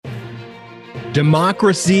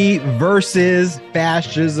Democracy versus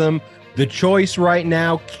fascism. The choice right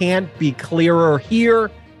now can't be clearer here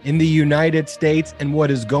in the United States and what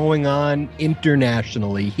is going on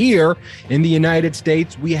internationally. Here in the United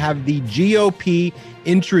States, we have the GOP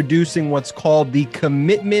introducing what's called the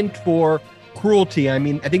Commitment for Cruelty. I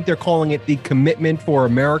mean, I think they're calling it the Commitment for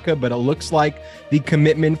America, but it looks like the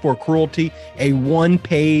Commitment for Cruelty, a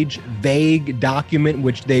one-page vague document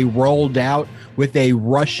which they rolled out with a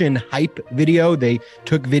Russian hype video. They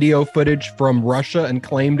took video footage from Russia and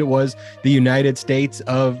claimed it was the United States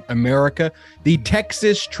of America. The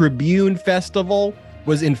Texas Tribune Festival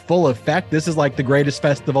was in full effect. This is like the greatest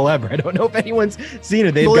festival ever. I don't know if anyone's seen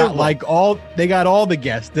it. They've got like all the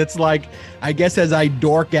guests. It's like, I guess as I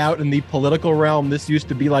dork out in the political realm, this used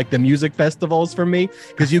to be like the music festivals for me,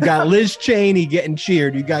 because you got Liz Cheney getting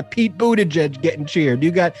cheered. You got Pete Buttigieg getting cheered. You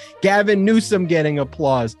got Gavin Newsom getting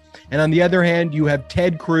applause. And on the other hand, you have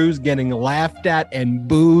Ted Cruz getting laughed at and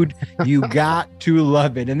booed. You got to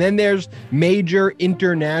love it. And then there's major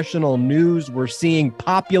international news. We're seeing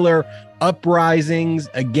popular uprisings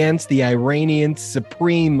against the Iranian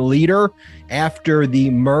supreme leader after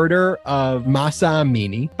the murder of Mahsa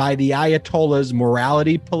Amini by the Ayatollah's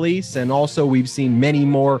morality police. And also we've seen many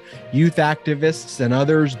more youth activists and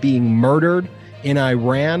others being murdered in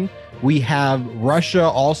Iran. We have Russia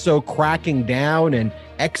also cracking down and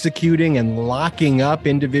executing and locking up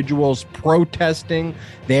individuals protesting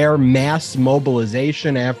their mass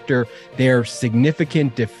mobilization after their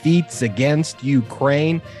significant defeats against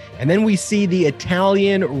Ukraine. And then we see the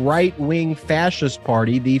Italian right-wing fascist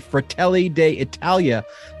party, the Fratelli d'Italia,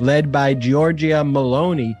 led by Giorgia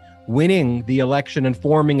Meloni, winning the election and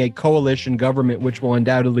forming a coalition government, which will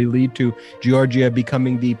undoubtedly lead to Giorgia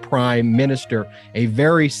becoming the prime minister. A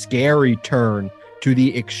very scary turn to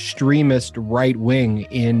the extremist right wing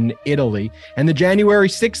in Italy. And the January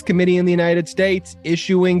 6th committee in the United States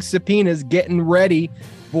issuing subpoenas, getting ready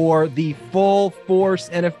for the full force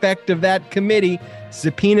and effect of that committee.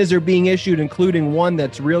 Subpoenas are being issued, including one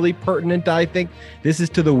that's really pertinent, I think. This is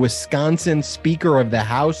to the Wisconsin Speaker of the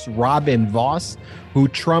House, Robin Vos, who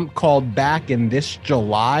Trump called back in this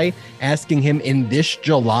July, asking him in this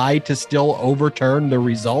July to still overturn the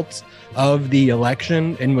results of the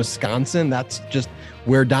election in Wisconsin. That's just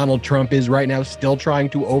where Donald Trump is right now, still trying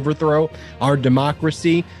to overthrow our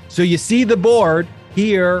democracy. So you see the board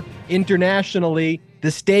here internationally.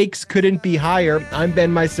 The stakes couldn't be higher. I'm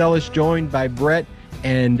Ben Meiselas, joined by Brett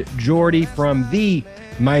and Jordy from the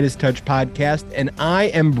Midas Touch podcast, and I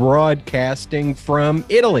am broadcasting from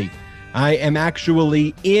Italy. I am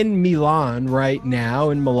actually in Milan right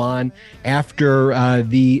now, after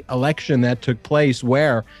the election that took place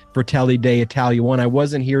where Fratelli d'Italia won. I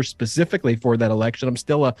wasn't here specifically for that election. I'm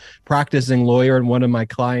still a practicing lawyer, and one of my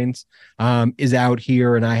clients is out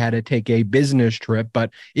here, and I had to take a business trip. But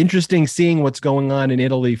interesting seeing what's going on in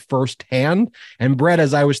Italy firsthand. And Brett,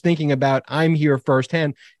 as I was thinking about, I'm here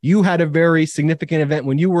firsthand. You had a very significant event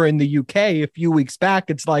when you were in the UK a few weeks back.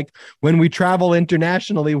 It's like when we travel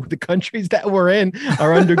internationally, the countries that we're in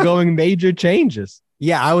are undergoing major changes.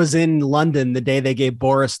 Yeah, I was in London the day they gave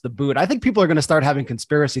Boris the boot. I think people are going to start having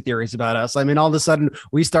conspiracy theories about us. I mean, all of a sudden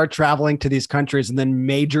we start traveling to these countries and then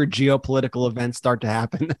major geopolitical events start to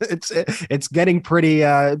happen. It's getting pretty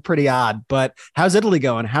odd. But how's Italy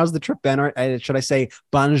going? How's the trip been? Or should I say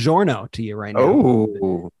buongiorno to you right now?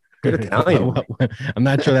 Oh, good Italian. I'm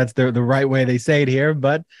not sure that's the right way they say it here,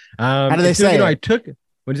 but how do they say it? I took,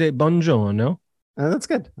 what do you say? Buongiorno. That's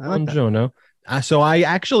good. I like buongiorno. So I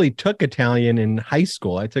actually took Italian in high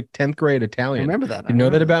school. I took 10th grade Italian. I remember that. You know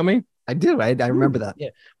that about me? I do. I remember that. Yeah.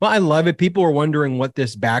 Well, I love it. People were wondering what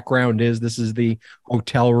this background is. This is the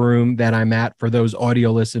hotel room that I'm at for those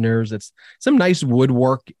audio listeners. It's some nice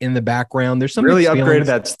woodwork in the background. There's some really upgraded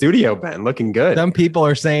that studio, Ben. Looking good. Some people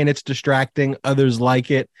are saying it's distracting. Others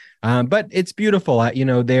like it. But it's beautiful.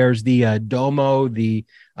 There's the Duomo, the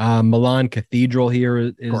Milan Cathedral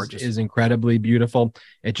here is incredibly beautiful.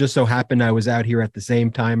 It just so happened I was out here at the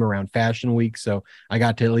same time around Fashion Week, so I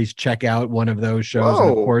got to at least check out one of those shows. And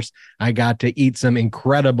of course, I got to eat some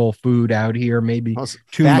incredible food out here. Maybe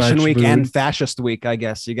too much Fashion Week food. And Fascist Week, I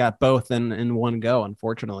guess. You got both in one go,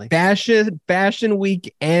 unfortunately. Fashion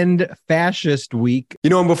Week and Fascist Week.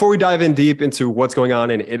 You know, and before we dive in deep into what's going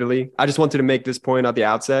on in Italy, I just wanted to make this point at the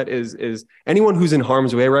outset is anyone who's in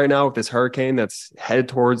harm's way right now with this hurricane that's headed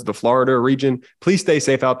towards the Florida region, please stay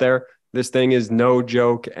safe out there. This thing is no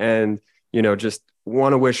joke. And, you know, just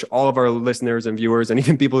want to wish all of our listeners and viewers and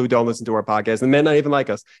even people who don't listen to our podcast and may not even like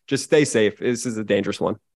us, just stay safe. This is a dangerous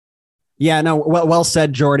one. Yeah, no, well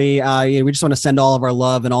said, Jordy. We just want to send all of our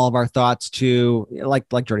love and all of our thoughts to, like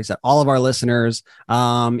Jordy said, all of our listeners,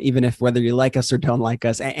 even if whether you like us or don't like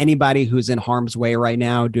us, anybody who's in harm's way right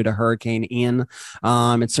now due to Hurricane Ian.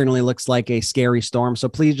 It certainly looks like a scary storm. So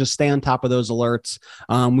please just stay on top of those alerts.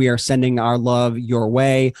 We are sending our love your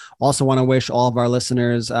way. Also want to wish all of our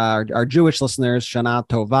listeners, our Jewish listeners, Shana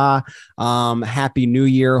Tova, Happy New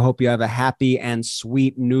Year. Hope you have a happy and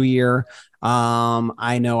sweet New Year.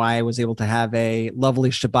 I know I was able to have a lovely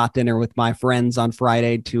Shabbat dinner with my friends on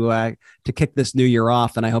Friday to kick this new year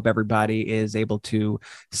off, and I hope everybody is able to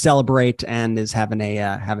celebrate and is having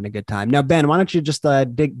a good time. Now, Ben, why don't you just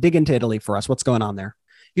dig into Italy for us? What's going on there?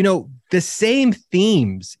 You know, the same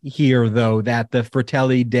themes here, though, that the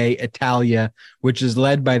Fratelli d'Italia, which is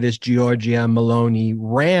led by this Giorgia Meloni,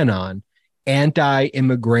 ran on: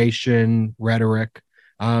 anti-immigration rhetoric,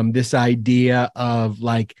 this idea of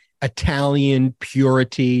like Italian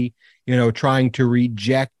purity, you know, trying to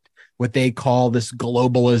reject what they call this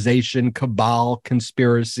globalization cabal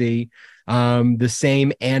conspiracy, the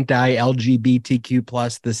same anti-LGBTQ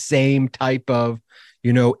plus, the same type of,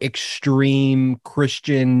 you know, extreme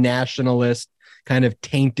Christian nationalist kind of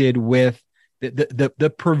tainted with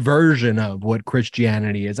the perversion of what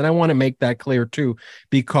Christianity is. And I want to make that clear too,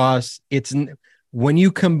 because it's when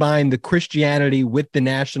you combine the Christianity with the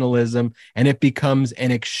nationalism and it becomes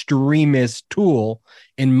an extremist tool,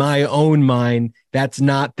 in my own mind, that's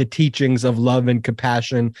not the teachings of love and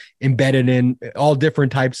compassion embedded in all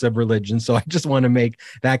different types of religions. So I just want to make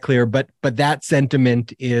that clear. But that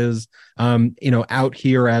sentiment is, out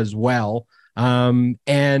here as well.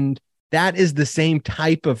 And that is the same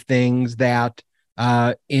type of things that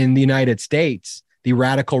in the United States, the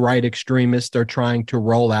radical right extremists are trying to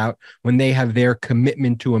roll out when they have their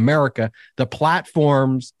commitment to America. The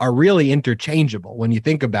platforms are really interchangeable when you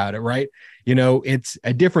think about it, right? You know, it's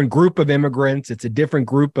a different group of immigrants. It's a different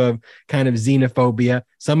group of kind of xenophobia,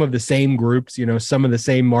 some of the same groups, you know, some of the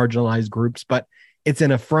same marginalized groups, but it's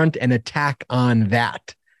an affront and attack on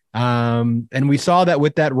that. And we saw that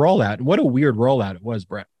with that rollout. What a weird rollout it was,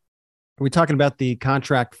 Brett. Are we talking about the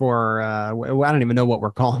contract for, I don't even know what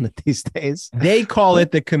we're calling it these days. They call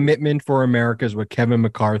it the Commitment for America is what Kevin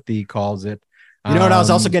McCarthy calls it. You know what I was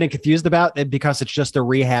also getting confused about? Because it's just a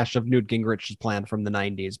rehash of Newt Gingrich's plan from the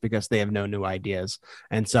 90s because they have no new ideas.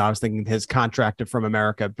 And so I was thinking his contract from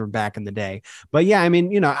America from back in the day. But yeah, I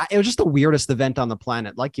mean, you know, it was just the weirdest event on the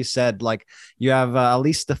planet. Like you said, like you have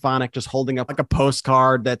Elise Stefanik just holding up like a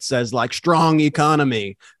postcard that says like strong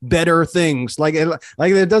economy, better things. Like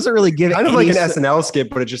it doesn't really give kind of like an SNL skit,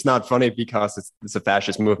 but it's just not funny because it's a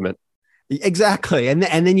fascist movement. Exactly. And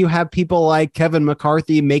then you have people like Kevin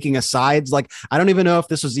McCarthy making asides. Like, I don't even know if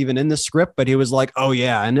this was even in the script, but he was like, oh,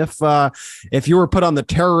 yeah. And if you were put on the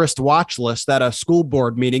terrorist watch list at a school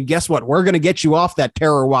board meeting, guess what? We're going to get you off that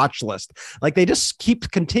terror watch list. Like they just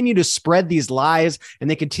continue to spread these lies and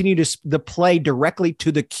they continue to play directly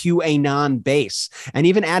to the QAnon base. And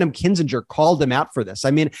even Adam Kinzinger called him out for this.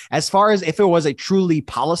 I mean, as far as if it was a truly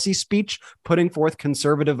policy speech putting forth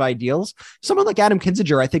conservative ideals, someone like Adam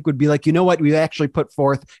Kinzinger, I think would be like, you know what, we actually put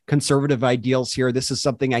forth conservative ideals here. This is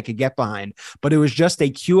something I could get behind. But it was just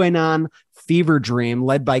a QAnon fever dream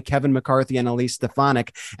led by Kevin McCarthy and Elise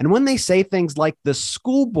Stefanik. And when they say things like the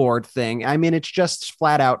school board thing, I mean, it's just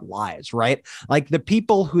flat out lies, right? Like the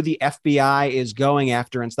people who the FBI is going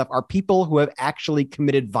after and stuff are people who have actually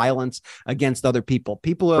committed violence against other people,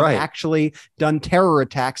 people who have actually done terror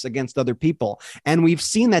attacks against other people. And we've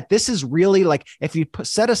seen that this is really like, if you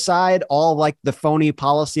set aside all like the phony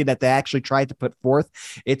policy that they actually tried to put forth,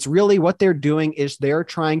 it's really what they're doing is they're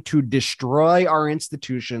trying to destroy our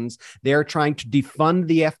institutions. They're trying to defund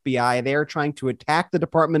the FBI. They're trying to attack the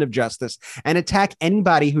Department of Justice and attack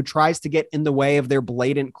anybody who tries to get in the way of their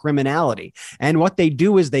blatant criminality. And what they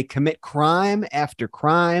do is they commit crime after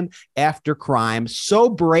crime after crime so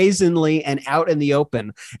brazenly and out in the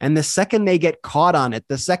open. And the second they get caught on it,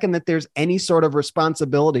 the second that there's any sort of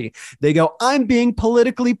responsibility, they go, I'm being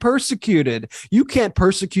politically persecuted. You can't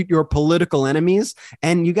persecute your political enemies.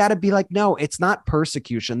 And you got to be like, no, it's not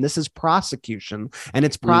persecution. This is prosecution. And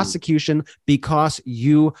it's prosecution because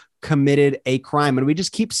you committed a crime. And we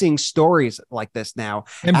just keep seeing stories like this now.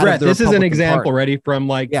 And Brett, this is an example, ready, from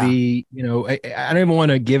like the, you know, I don't even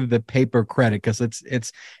want to give the paper credit because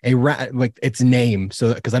it's like its name.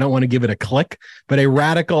 So, because I don't want to give it a click, but a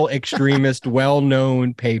radical extremist,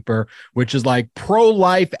 well-known paper, which is like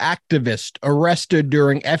pro-life activist arrested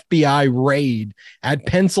during FBI raid at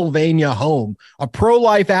Pennsylvania home. A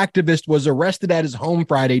pro-life activist was arrested at his home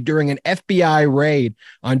Friday during an FBI raid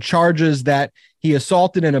on charges that He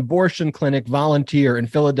assaulted an abortion clinic volunteer in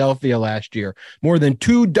Philadelphia last year. More than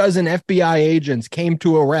 24 FBI agents came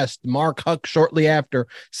to arrest Mark Huck shortly after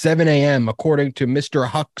 7 a.m., according to Mr.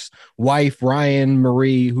 Huck's wife, Ryan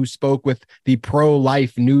Marie, who spoke with the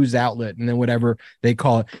pro-life news outlet, and then whatever they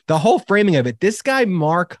call it. The whole framing of it, this guy,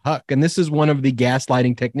 Mark Huck, and this is one of the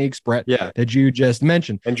gaslighting techniques, Brett, that you just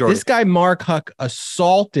mentioned. This guy, Mark Huck,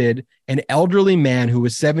 assaulted an elderly man who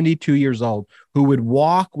was 72 years old, who would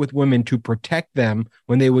walk with women to protect them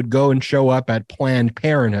when they would go and show up at Planned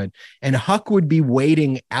Parenthood. And Huck would be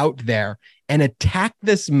waiting out there and attack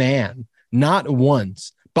this man, not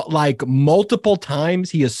once, but like multiple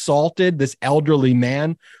times. He assaulted this elderly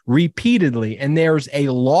man repeatedly. And there's a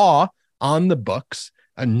law on the books,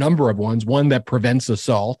 a number of ones, one that prevents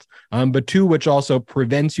assault, but two, which also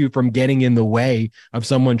prevents you from getting in the way of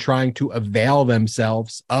someone trying to avail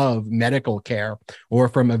themselves of medical care or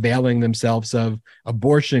from availing themselves of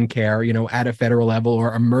abortion care, at a federal level,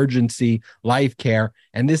 or emergency life care.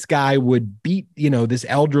 And this guy would beat, this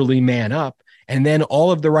elderly man up. And then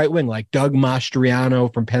all of the right wing, like Doug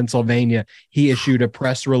Mastriano from Pennsylvania, he issued a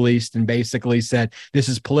press release and basically said, this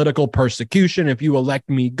is political persecution. If you elect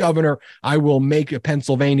me governor, I will make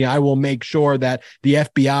Pennsylvania, I will make sure that the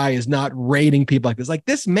FBI is not raiding people like this. Like,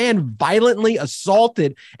 this man violently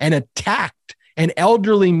assaulted and attacked an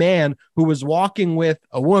elderly man who was walking with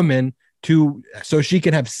a woman so she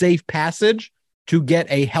can have safe passage to get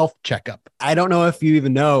a health checkup. I don't know if you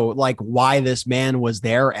even know why this man was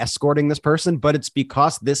there escorting this person, but it's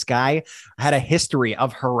because this guy had a history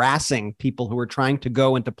of harassing people who were trying to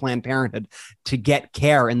go into Planned Parenthood to get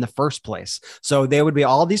care in the first place. So there would be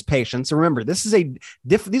all these patients. Remember,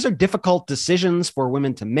 these are difficult decisions for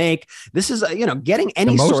women to make. This is, getting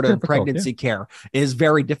any sort of pregnancy care is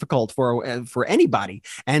very difficult for anybody.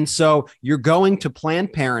 And so you're going to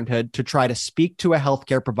Planned Parenthood to try to speak to a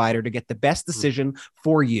healthcare provider to get the best decision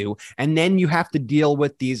for you. And then you have to deal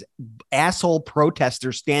with these asshole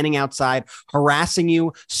protesters standing outside, harassing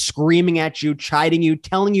you, screaming at you, chiding you,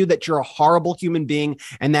 telling you that you're a horrible human being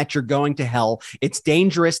and that you're going to hell. It's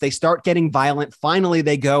dangerous. They start getting violent. Finally,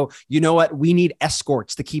 they go, you know what? We need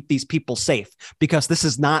escorts to keep these people safe because this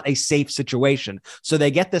is not a safe situation. So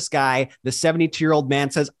they get this guy, the 72-year-old man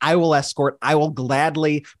says, I will escort. I will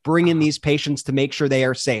gladly bring in these patients to make sure they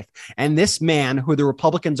are safe. And this man, who the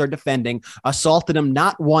Republicans are defending, assaulted him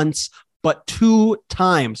not once, but 2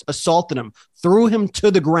 times, assaulted him, threw him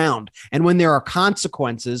to the ground. And when there are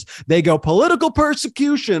consequences, they go political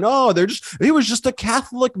persecution. Oh, he was just a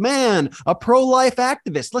Catholic man, a pro-life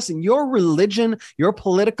activist. Listen, your religion, your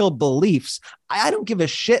political beliefs, I don't give a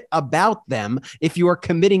shit about them. If you are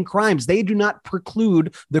committing crimes, they do not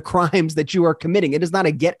preclude the crimes that you are committing. It is not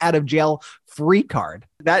a get out of jail free card.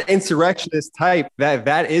 That insurrectionist type,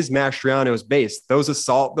 that is Mastriano's base.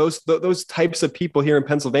 Those types of people here in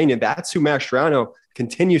Pennsylvania, that's who Mastriano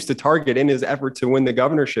continues to target in his effort to win the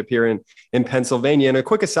governorship here in Pennsylvania. And a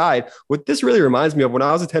quick aside, what this really reminds me of, when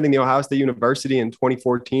I was attending the Ohio State University in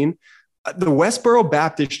 2014, the Westboro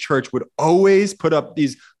Baptist Church would always put up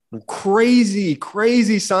these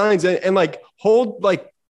crazy signs and hold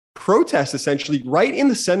protests essentially right in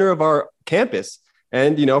the center of our campus.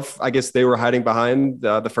 And, I guess they were hiding behind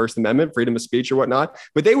the First Amendment, freedom of speech or whatnot,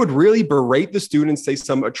 but they would really berate the students, say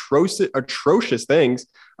some atrocious things,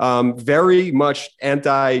 very much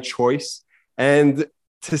anti-choice. And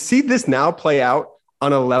to see this now play out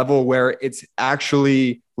on a level where it's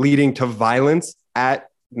actually leading to violence at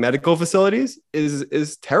medical facilities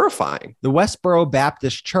is terrifying. The Westboro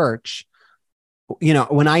Baptist Church,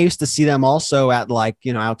 when I used to see them also at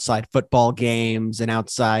outside football games and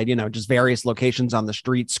outside, just various locations on the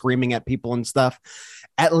street screaming at people and stuff,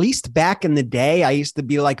 at least back in the day, I used to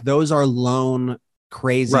be like, those are lone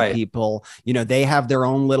crazy people. They have their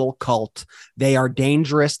own little cult. They are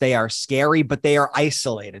dangerous. They are scary, but they are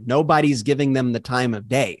isolated. Nobody's giving them the time of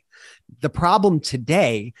day. The problem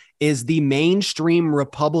today is the mainstream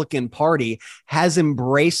Republican Party has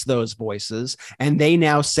embraced those voices, and they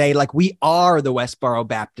now say, we are the Westboro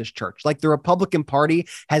Baptist Church. The Republican Party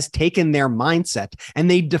has taken their mindset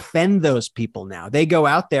and they defend those people now. They go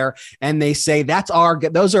out there and they say,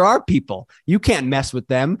 those are our people. You can't mess with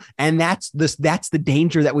them. And that's the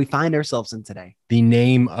danger that we find ourselves in today. The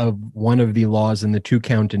name of one of the laws in the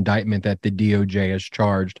 2-count indictment that the DOJ has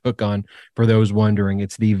charged, hook on for those wondering,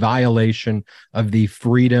 it's the violation of the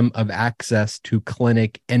Freedom of Access to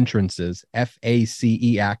Clinic Entrances,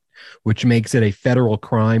 FACE Act, which makes it a federal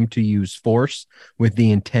crime to use force with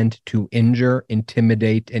the intent to injure,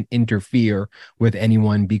 intimidate, and interfere with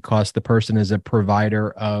anyone because the person is a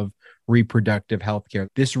provider of reproductive health care.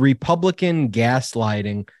 This Republican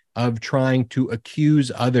gaslighting of trying to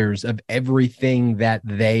accuse others of everything that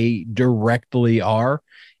they directly are.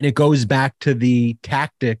 And it goes back to the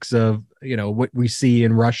tactics of, what we see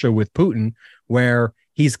in Russia with Putin, where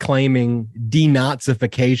he's claiming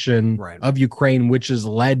denazification of Ukraine, which is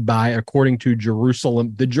led by, according to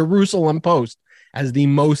the Jerusalem Post, as the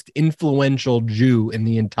most influential Jew in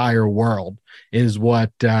the entire world, is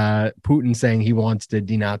what Putin's saying he wants to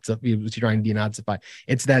denazify. He was trying to denazify.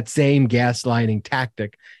 It's that same gaslighting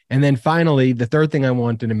tactic. And then finally, the third thing I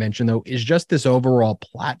wanted to mention, though, is just this overall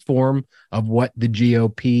platform of what the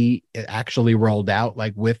GOP actually rolled out,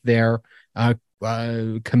 like with their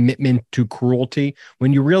commitment to cruelty.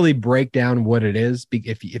 When you really break down what it is,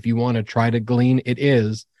 if you want to try to glean, it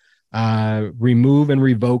is remove and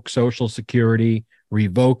revoke Social Security,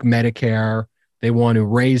 revoke Medicare. They want to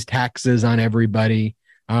raise taxes on everybody,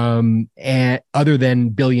 and other than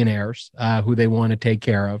billionaires who they want to take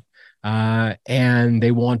care of. And they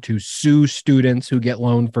want to sue students who get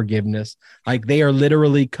loan forgiveness. Like, they are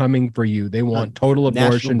literally coming for you. They want total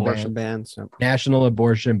abortion bans. National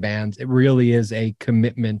abortion bans. It really is a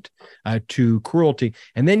commitment to cruelty.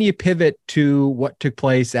 And then you pivot to what took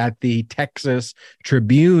place at the Texas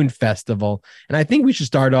Tribune Festival. And I think we should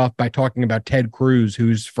start off by talking about Ted Cruz,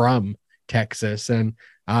 who's from Texas. And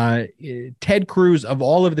Ted Cruz, of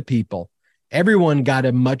all of the people, everyone got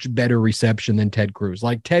a much better reception than Ted Cruz.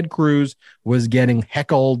 Like, Ted Cruz was getting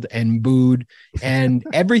heckled and booed, and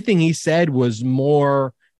everything he said was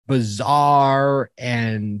more bizarre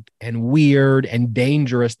and weird and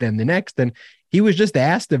dangerous than the next. And he was just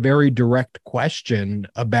asked a very direct question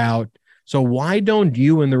about, so why don't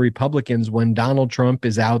you and the Republicans, when Donald Trump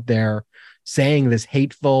is out there saying this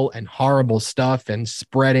hateful and horrible stuff and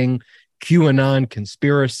spreading QAnon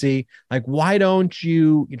conspiracy, like, why don't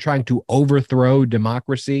you're trying to overthrow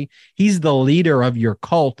democracy? He's the leader of your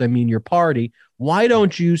cult. I mean, your party. Why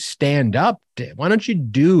don't you stand up? Why don't you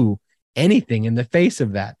do anything in the face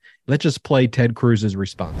of that? Let's just play Ted Cruz's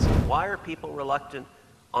response. Why are people reluctant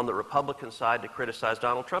on the Republican side to criticize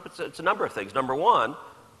Donald Trump? It's a number of things. Number one,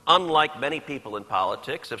 unlike many people in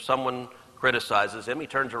politics, if someone criticizes him, he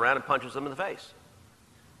turns around and punches them in the face.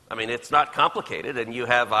 I mean, it's not complicated, and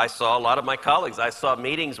I saw a lot of my colleagues, I saw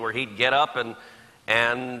meetings where he'd get up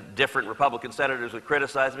and different Republican senators would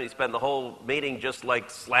criticize him. He'd spend the whole meeting just like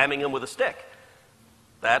slamming him with a stick.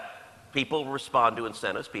 That people respond to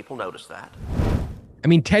incentives. People notice that. I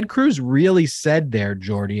mean, Ted Cruz really said there,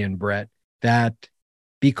 Jordy and Brett, that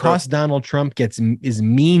because Donald Trump is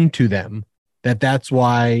mean to them, that's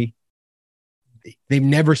why they've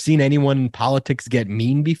never seen anyone in politics get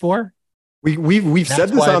mean before. We've said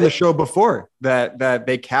this on the show before, that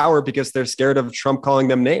they cower because they're scared of Trump calling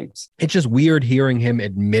them names. It's just weird hearing him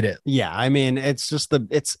admit it. Yeah, I mean, it's just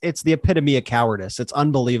it's the epitome of cowardice. It's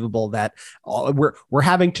unbelievable that we're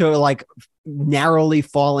having to like narrowly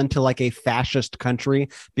fall into like a fascist country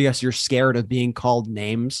because you're scared of being called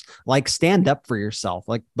names. Like, stand up for yourself.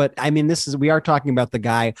 Like, but I mean, we are talking about the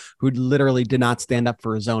guy who literally did not stand up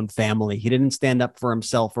for his own family. He didn't stand up for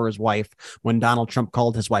himself or his wife when Donald Trump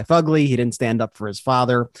called his wife ugly. He didn't stand up for his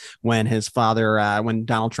father when when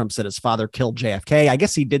Donald Trump said his father killed JFK. I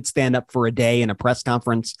guess he did stand up for a day in a press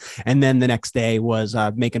conference, and then the next day was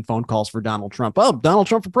making phone calls for Donald Trump. Oh, Donald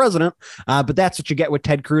Trump for president. But that's what you get with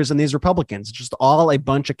Ted Cruz and these Republicans. It's just all a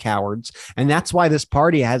bunch of cowards. And that's why this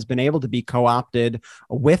party has been able to be co-opted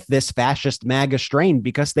with this fascist MAGA strain,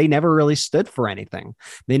 because they never really stood for anything.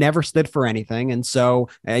 And so,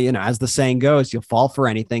 as the saying goes, you'll fall for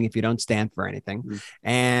anything if you don't stand for anything. Mm-hmm.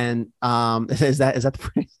 And is that the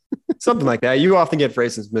phrase? Something like that. You often get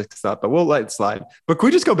phrases mixed up, but we'll let it slide. But could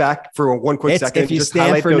we just go back for one quick second? If you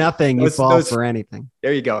stand for nothing, you fall for anything.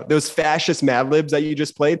 There you go. Those fascist Mad Libs that you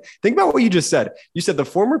just played. Think about what you just said. You said the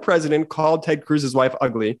former president called Ted Cruz's wife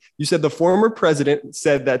ugly. You said the former president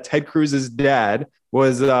said that Ted Cruz's dad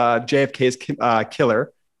was JFK's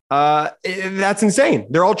killer. That's insane.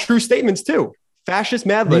 They're all true statements too. Fascist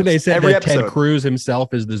Mad Libs. They said every that episode. Ted Cruz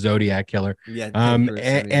himself is the Zodiac killer. Yeah.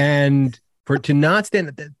 And to not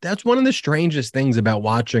stand, that's one of the strangest things about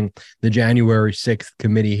watching the January 6th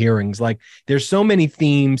committee hearings. Like, there's so many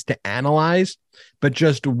themes to analyze, but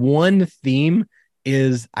just one theme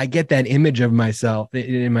is, I get that image of myself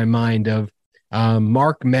in my mind of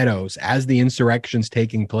Mark Meadows as the insurrection's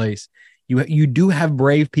taking place. You do have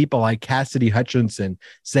brave people like Cassidy Hutchinson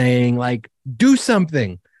saying, like, do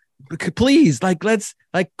something, please, like, let's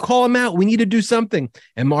call him out. We need to do something.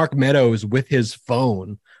 And Mark Meadows with his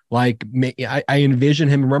phone, like, I envision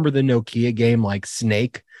him. Remember the Nokia game, like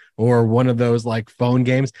Snake, or one of those like phone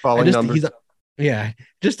games?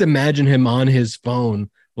 Just imagine him on his phone,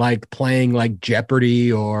 like playing like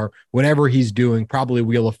Jeopardy or whatever he's doing, probably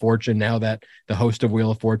Wheel of Fortune, now that the host of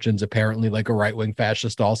Wheel of Fortune's apparently like a right-wing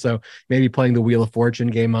fascist also, maybe playing the Wheel of Fortune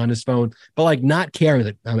game on his phone, but like not caring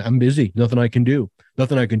that I'm busy, nothing I can do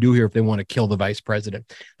here if they want to kill the vice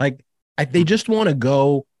president. Like they just want to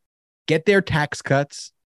go get their tax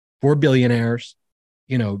cuts for billionaires,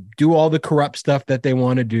 do all the corrupt stuff that they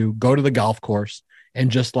want to do, go to the golf course and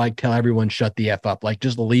just like tell everyone, shut the F up. Like,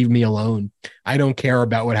 just leave me alone. I don't care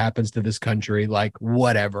about what happens to this country. Like,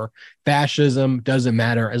 whatever. Fascism doesn't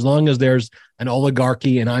matter. As long as there's an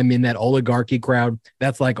oligarchy and I'm in that oligarchy crowd,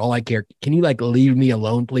 that's like all I care. Can you like leave me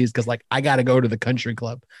alone, please? Because like I got to go to the country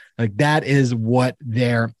club. Like that is what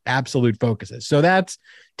their absolute focus is. So that's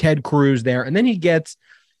Ted Cruz there. And then he gets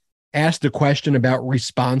asked a question about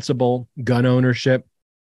responsible gun ownership.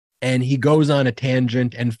 And he goes on a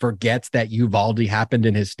tangent and forgets that Uvalde happened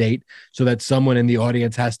in his state, so that someone in the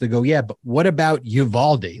audience has to go, yeah, but what about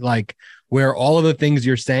Uvalde? Like, where all of the things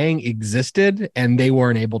you're saying existed and they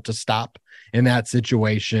weren't able to stop in that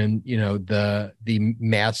situation, the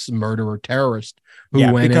mass murderer terrorist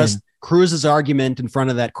who went because in. Cruz's argument in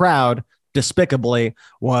front of that crowd despicably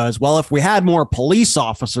was, well, if we had more police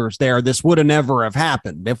officers there, this would have never have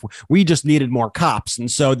happened. If we just needed more cops. And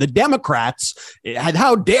so the Democrats,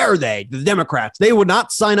 how dare they, the Democrats, they would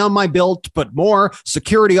not sign on my bill to put more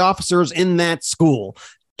security officers in that school.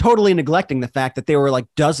 Totally neglecting the fact that there were like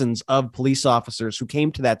dozens of police officers who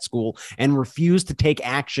came to that school and refused to take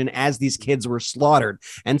action as these kids were slaughtered.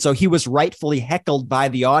 And so he was rightfully heckled by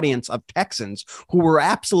the audience of Texans who were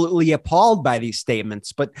absolutely appalled by these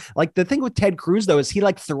statements. But like the thing with Ted Cruz, though, is he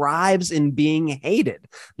like thrives in being hated.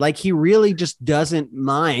 Like he really just doesn't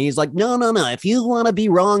mind. He's like, no. If you want to be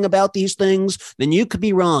wrong about these things, then you could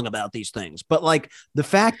be wrong about these things. But like the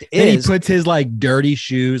fact is, he puts his like dirty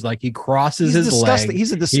shoes, like he crosses his legs.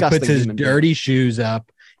 He's a he puts his dirty shoes up.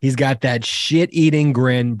 He's got that shit-eating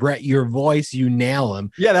grin. Brett, your voice, you nail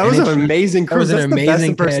him. Yeah, that was an amazing Cruz. That was an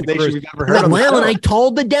amazing impersonation we've ever heard. Well, and I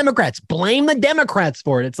told the Democrats, blame the Democrats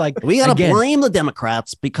for it. It's like, we got to blame the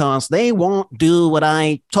Democrats because they won't do what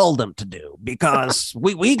I told them to do. Because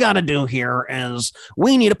we got to do here is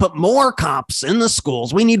we need to put more cops in the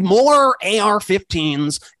schools. We need more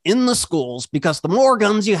AR-15s in the schools because the more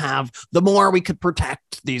guns you have, the more we could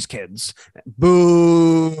protect these kids.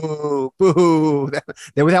 Boo, boo.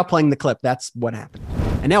 Without playing the clip, that's what happened.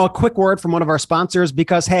 And now a quick word from one of our sponsors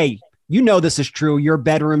because, hey, you know this is true. Your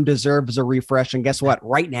bedroom deserves a refresh. And guess what?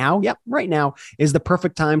 Right now is the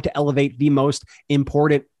perfect time to elevate the most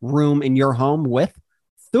important room in your home with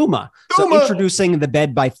Thuma. So introducing the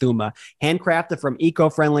bed by Thuma, handcrafted from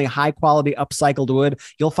eco-friendly, high-quality upcycled wood.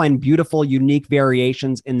 You'll find beautiful, unique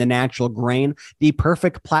variations in the natural grain. The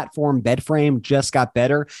perfect platform bed frame just got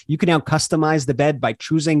better. You can now customize the bed by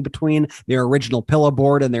choosing between their original pillow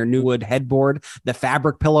board and their new wood headboard. The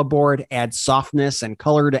fabric pillow board adds softness and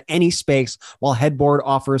color to any space, while headboard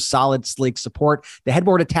offers solid, sleek support. The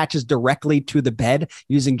headboard attaches directly to the bed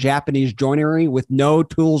using Japanese joinery with no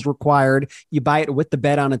tools required. You buy it with the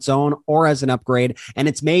bed on its own or as an upgrade, and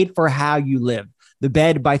it's made for how you live. The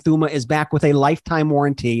bed by Thuma is back with a lifetime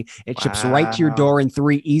warranty. It ships right to your door in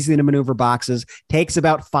 3 easy to maneuver boxes. Takes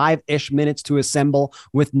about 5-ish minutes to assemble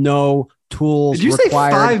with no tools required. Did you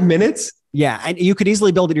say 5 minutes? Yeah, and you could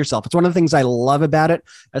easily build it yourself. It's one of the things I love about it,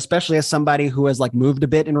 especially as somebody who has like moved a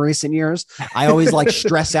bit in recent years. I always like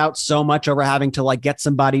stress out so much over having to like get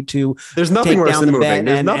somebody to. There's nothing worse than moving.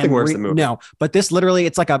 There's nothing worse than moving. No, but this literally,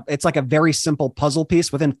 it's like a very simple puzzle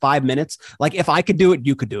piece within 5 minutes. Like if I could do it,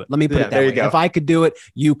 you could do it. Let me put it that way. If I could do it,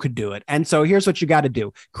 you could do it. And so here's what you got to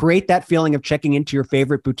do: create that feeling of checking into your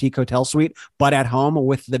favorite boutique hotel suite, but at home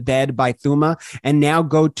with the bed by Thuma. And now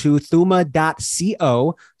go to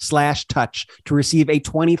thuma.co/touch to receive a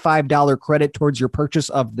 $25 credit towards your purchase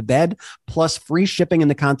of the bed, plus free shipping in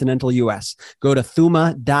the continental US. Go to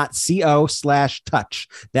thuma.co/touch.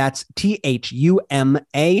 That's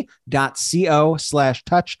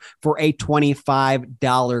THUMA.co/touch for a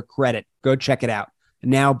 $25 credit. Go check it out.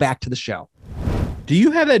 Now back to the show. Do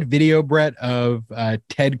you have that video, Brett, of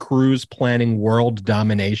Ted Cruz planning world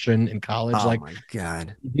domination in college? Oh my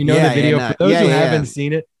God. You know the video? For those who haven't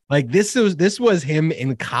seen it, like this was him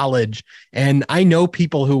in college. And I know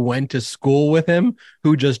people who went to school with him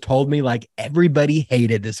who just told me like everybody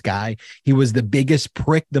hated this guy. He was the biggest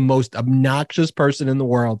prick, the most obnoxious person in the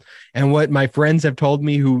world. And what my friends have told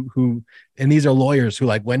me who and these are lawyers who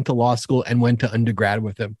like went to law school and went to undergrad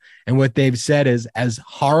with him. And what they've said is, as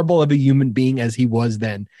horrible of a human being as he was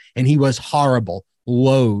then, and he was horrible,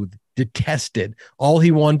 loathed, detested. All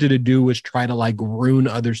he wanted to do was try to like ruin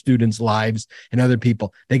other students' lives and other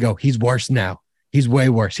people. They go, he's worse now. He's way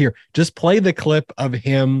worse. Here, just play the clip of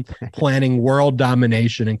him planning world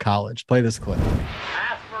domination in college. Play this clip.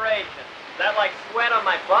 Aspiration. Is that like sweat on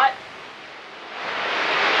my butt?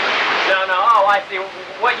 No. Oh, I see.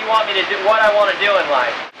 What you want me to do, what I want to do in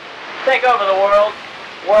life. Take over the world.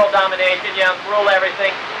 World domination, rule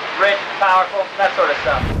everything. Rich, powerful, that sort of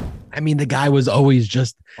stuff. I mean, the guy was always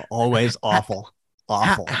just... Always awful.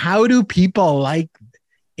 Awful. How do people like...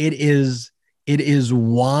 It is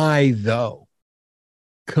why, though.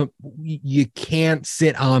 You can't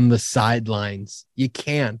sit on the sidelines. You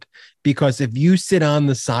can't, because if you sit on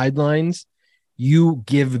the sidelines, you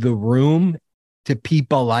give the room to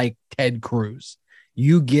people like Ted Cruz.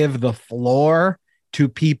 You give the floor to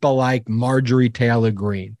people like Marjorie Taylor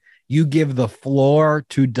Greene. You give the floor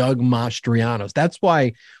to Doug Mastrianos. That's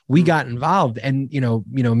why we got involved. And,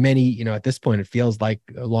 many, at this point, it feels like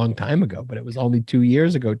a long time ago, but it was only 2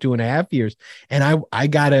 years ago, 2.5 years. And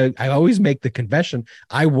I always make the confession,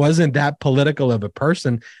 I wasn't that political of a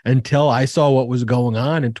person until I saw what was going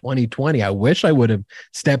on in 2020. I wish I would have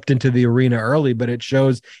stepped into the arena early, but it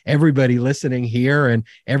shows everybody listening here and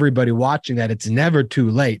everybody watching that it's never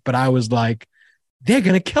too late. But I was like, they're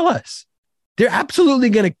going to kill us. They're absolutely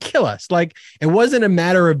going to kill us. Like, it wasn't a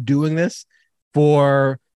matter of doing this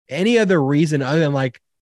for any other reason other than like,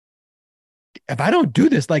 if I don't do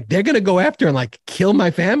this, like, they're going to go after and like kill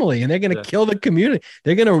my family, and they're going to kill the community.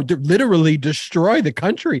 They're going to literally destroy the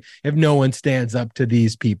country if no one stands up to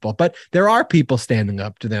these people. But there are people standing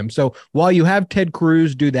up to them. So while you have Ted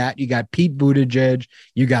Cruz do that, you got Pete Buttigieg,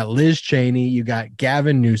 you got Liz Cheney, you got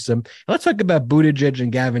Gavin Newsom. And let's talk about Buttigieg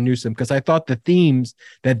and Gavin Newsom, because I thought the themes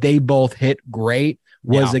that they both hit great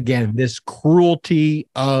was, again, this cruelty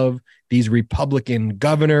of these Republican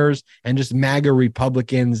governors and just MAGA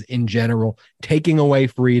Republicans in general, taking away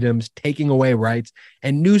freedoms, taking away rights.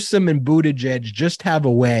 And Newsom and Buttigieg just have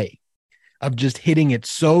a way of just hitting it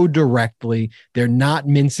so directly. They're not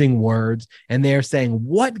mincing words, and they're saying,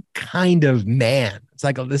 what kind of man? It's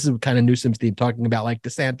like, this is kind of Newsom's theme, talking about like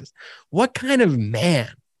DeSantis. What kind of man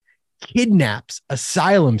kidnaps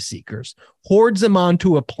asylum seekers, hoards them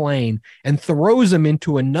onto a plane, and throws them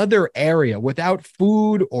into another area without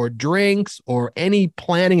food or drinks or any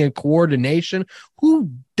planning and coordination? Who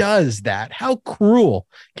does that? How cruel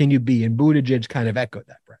can you be? And Buttigieg kind of echoed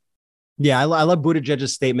that, Brett. Yeah, I love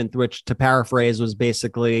Buttigieg's statement, which, to paraphrase, was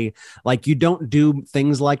basically like, you don't do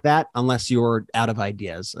things like that unless you're out of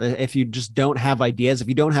ideas. If you just don't have ideas, if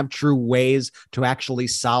you don't have true ways to actually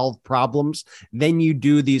solve problems, then you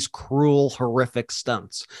do these cruel, horrific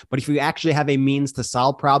stunts. But if you actually have a means to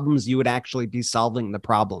solve problems, you would actually be solving the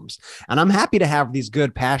problems. And I'm happy to have these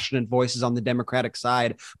good, passionate voices on the Democratic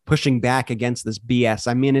side pushing back against this BS.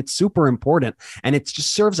 I mean, it's super important, and it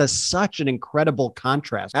just serves as such an incredible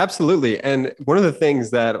contrast. Absolutely. And one of the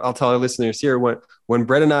things that I'll tell our listeners here, when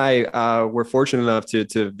Brett and I were fortunate enough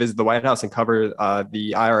to visit the White House and cover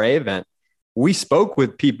the IRA event, we spoke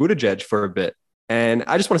with Pete Buttigieg for a bit. And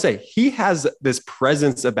I just want to say, he has this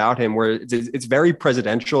presence about him where it's very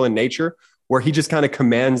presidential in nature, where he just kind of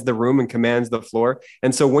commands the room and commands the floor.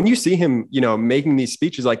 And so when you see him, making these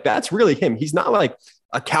speeches, like, that's really him. He's not like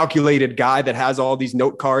a calculated guy that has all these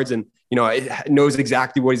note cards and, knows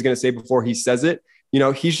exactly what he's going to say before he says it.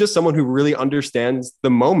 He's just someone who really understands the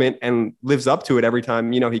moment and lives up to it every time,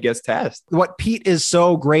 he gets tasked. What Pete is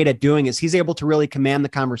so great at doing is he's able to really command the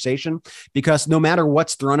conversation, because no matter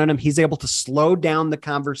what's thrown at him, he's able to slow down the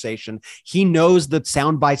conversation. He knows the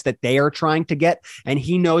sound bites that they are trying to get, and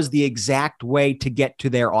he knows the exact way to get to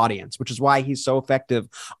their audience, which is why he's so effective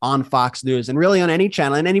on Fox News and really on any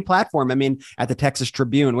channel and any platform. I mean, at the Texas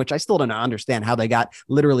Tribune, which I still don't understand how they got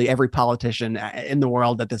literally every politician in the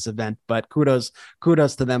world at this event, but kudos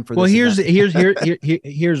to them for this. Well,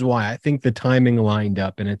 here's why I think the timing lined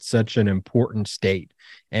up, and it's such an important state.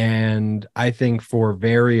 And I think for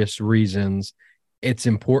various reasons, it's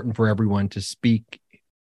important for everyone to speak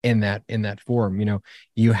in that forum.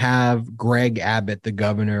 You have Greg Abbott, the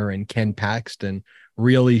governor, and Ken Paxton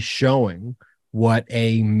really showing what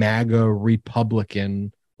a MAGA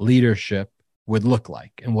Republican leadership would look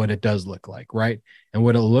like and what it does look like, right? And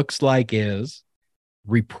what it looks like is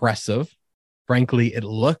repressive. Frankly, it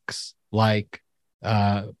looks like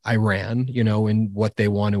Iran, in what they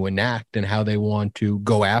want to enact and how they want to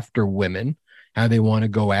go after women, how they want to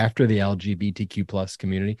go after the LGBTQ plus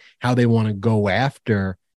community, how they want to go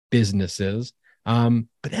after businesses. But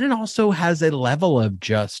then it also has a level of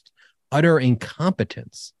just utter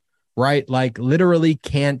incompetence, right? Like, literally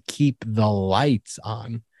can't keep the lights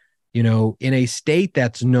on, in a state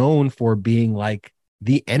that's known for being like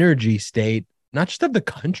the energy state, not just of the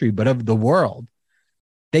country, but of the world.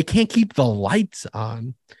 They can't keep the lights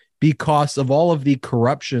on because of all of the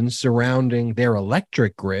corruption surrounding their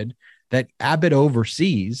electric grid that Abbott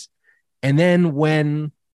oversees. And then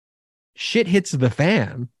when shit hits the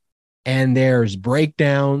fan and there's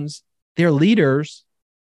breakdowns, their leaders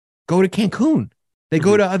go to Cancun. They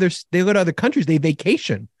go to other countries. They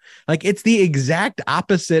vacation. Like, it's the exact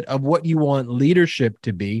opposite of what you want leadership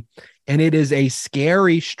to be. And it is a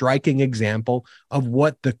scary, striking example of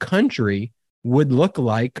what the country would look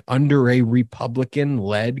like under a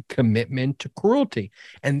Republican-led commitment to cruelty.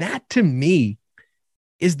 And that, to me,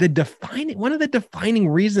 is one of the defining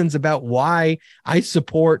reasons about why I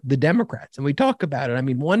support the Democrats. And we talk about it. I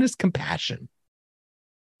mean, one is compassion,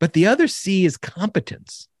 but the other C is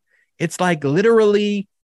competence. It's like literally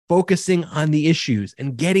focusing on the issues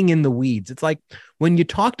and getting in the weeds. It's like when you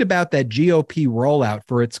talked about that GOP rollout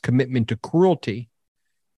for its commitment to cruelty,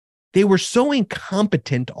 they were so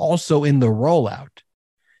incompetent also in the rollout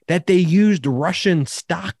that they used Russian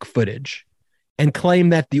stock footage and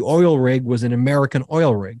claimed that the oil rig was an American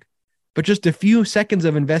oil rig. But just a few seconds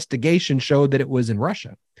of investigation showed that it was in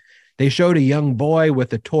Russia. They showed a young boy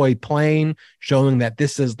with a toy plane showing that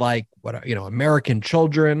this is like American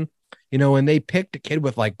children. And they picked a kid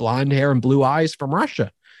with like blonde hair and blue eyes from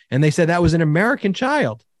Russia. And they said that was an American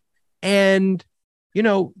child. And,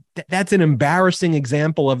 that's an embarrassing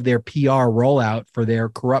example of their PR rollout for their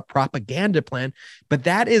corrupt propaganda plan. But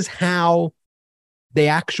that is how they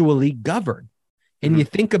actually govern. And you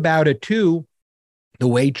think about it, too, the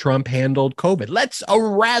way Trump handled COVID. Let's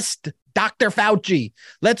arrest Dr. Fauci.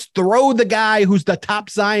 Let's throw the guy who's the top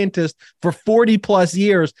scientist for 40 plus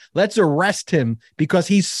years. Let's arrest him because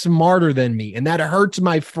he's smarter than me. And that hurts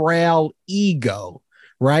my frail ego,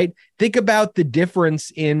 right? Think about the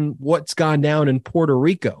difference in what's gone down in Puerto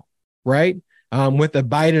Rico, right? With the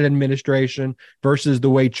Biden administration versus the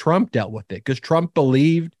way Trump dealt with it. Because Trump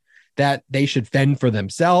believed that they should fend for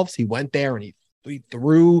themselves. He went there and he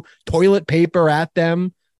threw toilet paper at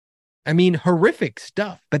them. I mean, horrific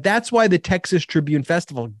stuff. But that's why the Texas Tribune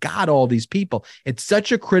Festival got all these people. It's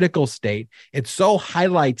such a critical state. It so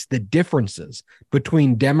highlights the differences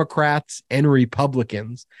between Democrats and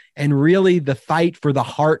Republicans and really the fight for the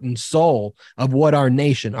heart and soul of what our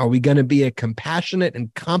nation. Are we going to be a compassionate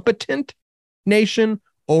and competent nation,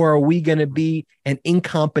 or are we going to be an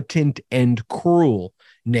incompetent and cruel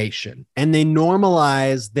nation? And they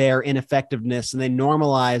normalize their ineffectiveness, and they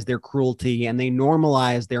normalize their cruelty, and they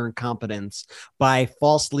normalize their incompetence by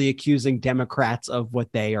falsely accusing Democrats of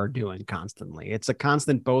what they are doing constantly. It's a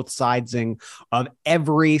constant both sidesing of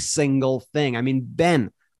every single thing. I mean,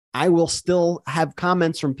 Ben, I will still have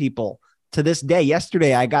comments from people to this day.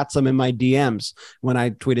 Yesterday, I got some in my DMs when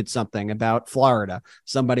I tweeted something about Florida.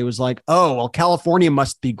 Somebody was like, oh, well, California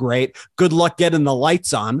must be great. Good luck getting the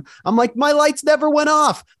lights on. I'm like, my lights never went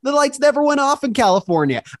off. The lights never went off in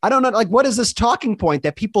California. I don't know. Like, what is this talking point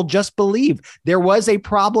that people just believe? There was a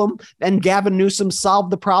problem and Gavin Newsom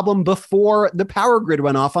solved the problem before the power grid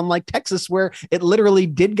went off, unlike Texas, where it literally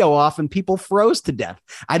did go off and people froze to death.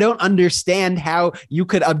 I don't understand how you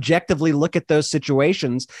could objectively look at those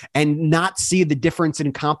situations and not see the difference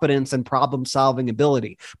in competence and problem-solving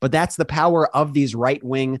ability. But that's the power of these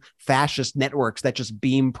right-wing fascist networks that just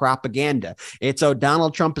beam propaganda. It's, oh,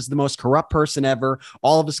 Donald Trump is the most corrupt person ever.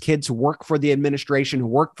 All of his kids who work for the administration, who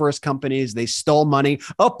work for his companies, they stole money.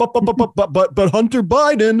 Oh, but Hunter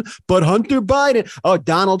Biden. Oh,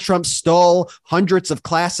 Donald Trump stole hundreds of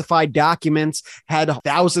classified documents, had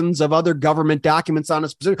thousands of other government documents on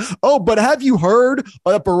his position. Oh, but have you heard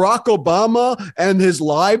of Barack Obama and his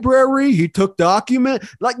library? He took document.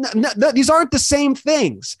 Like, no, these aren't the same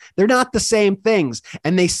things. They're not the same things.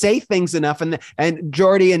 And they say things enough. And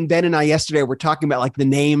Jordy and Ben and I yesterday were talking about like the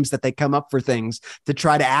names that they come up for things to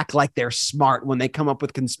try to act like they're smart when they come up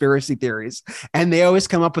with conspiracy theories. And they always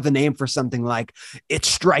come up with a name for something like, it's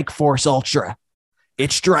Strike Force Ultra.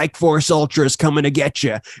 It's Strike Force Ultra is coming to get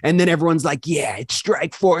you. And then everyone's like, yeah, it's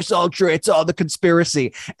Strike Force Ultra. It's all the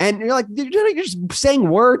conspiracy. And you're like, you're just saying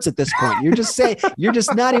words at this point. You're just saying, you're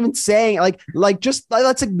just not even saying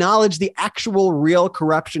let's acknowledge the actual real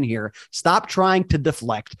corruption here. Stop trying to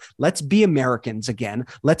deflect. Let's be Americans again.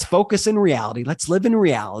 Let's focus in reality. Let's live in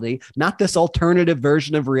reality, not this alternative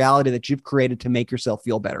version of reality that you've created to make yourself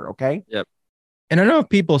feel better. Okay. Yep. And I don't know if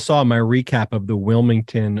people saw my recap of the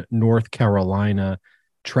Wilmington, North Carolina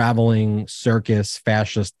traveling circus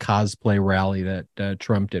fascist cosplay rally that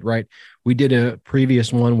Trump did, right? We did a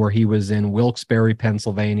previous one where he was in Wilkes-Barre,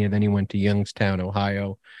 Pennsylvania. Then he went to Youngstown,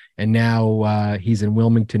 Ohio. and now he's in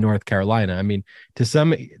Wilmington, North Carolina. I mean,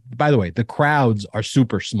 by the way, the crowds are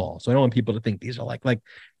super small, so I don't want people to think these are like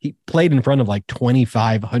he played in front of like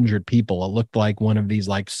 2,500 people. It looked like one of these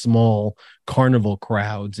like small carnival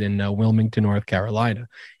crowds in Wilmington, North Carolina.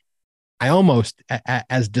 I almost,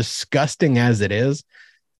 as disgusting as it is,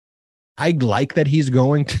 I like that he's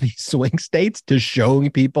going to these swing states to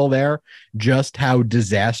showing people there just how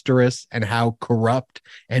disastrous and how corrupt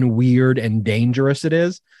and weird and dangerous it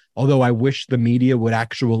is. Although I wish the media would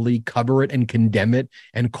actually cover it and condemn it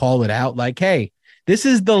and call it out like, hey, this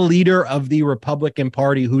is the leader of the Republican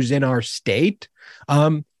Party who's in our state.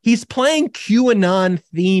 He's playing QAnon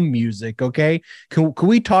theme music. Okay. Can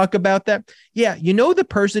we talk about that? Yeah. You know, the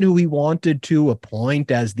person who he wanted to appoint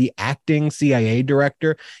as the acting CIA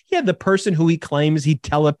director. Yeah. The person who he claims he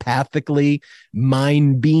telepathically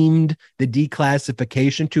mind beamed the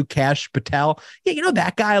declassification to, Kash Patel. Yeah. You know,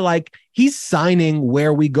 that guy, like, he's signing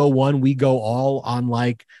 "Where we go one, we go all" on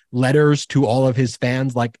like letters to all of his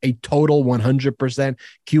fans, like a total 100%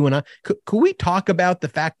 QAnon. Could we talk about the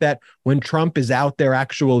fact that when Trump is out there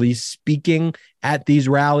actually speaking at these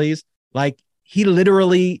rallies, like he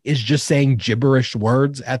literally is just saying gibberish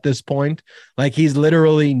words at this point? Like he's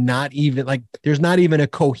literally not even like, there's not even a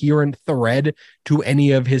coherent thread to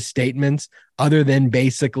any of his statements other than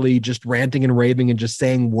basically just ranting and raving and just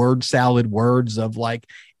saying word salad words of like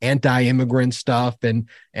anti-immigrant stuff and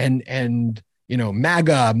you know,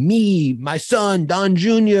 MAGA, me, my son, Don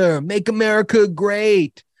Jr., make America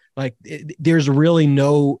great. Like there's really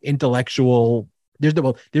no intellectual, there's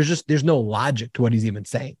no logic to what he's even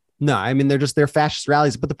saying. No, I mean, they're fascist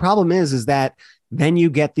rallies. But the problem is that then you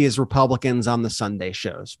get these Republicans on the Sunday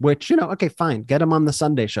shows, which, you know, okay, fine, get them on the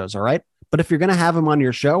Sunday shows. All right. But if you're going to have them on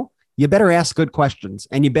your show, you better ask good questions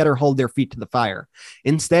and you better hold their feet to the fire.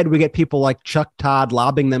 Instead, we get people like Chuck Todd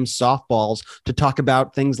lobbing them softballs to talk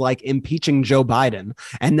about things like impeaching Joe Biden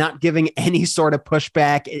and not giving any sort of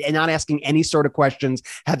pushback and not asking any sort of questions,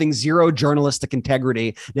 having zero journalistic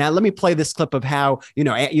integrity. Now, let me play this clip of how, you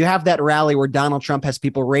know, you have that rally where Donald Trump has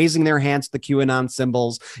people raising their hands to the QAnon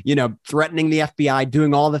symbols, you know, threatening the FBI,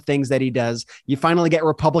 doing all the things that he does. You finally get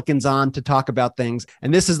Republicans on to talk about things.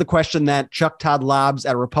 And this is the question that Chuck Todd lobs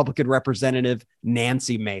at Republican Representative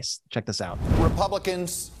Nancy Mace. Check this out.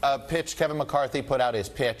 Republicans pitched, Kevin McCarthy put out his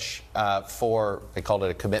pitch for, they called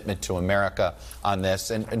it a commitment to America on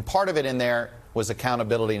this. And part of it in there was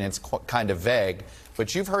accountability, and it's kind of vague.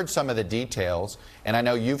 But you've heard some of the details, and I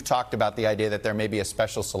know you've talked about the idea that there may be a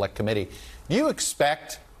special select committee. Do you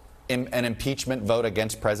expect an impeachment vote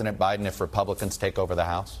against President Biden if Republicans take over the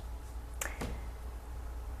House?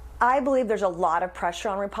 I believe there's a lot of pressure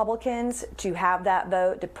on Republicans to have that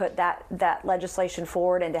vote, to put that legislation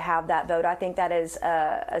forward and to have that vote. I think that is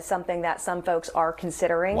something that some folks are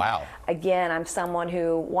considering. Wow. Again, I'm someone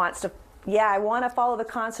who wants to, I want to follow the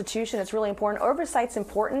Constitution. It's really important. Oversight's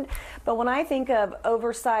important. But when I think of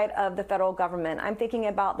oversight of the federal government, I'm thinking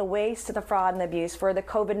about the waste, the fraud, and the abuse for the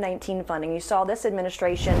COVID-19 funding. You saw this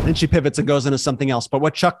administration. Then she pivots and goes into something else. But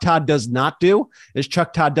what Chuck Todd does not do is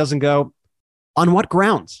Chuck Todd doesn't go, on what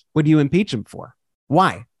grounds would you impeach him for?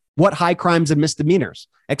 Why? What high crimes and misdemeanors?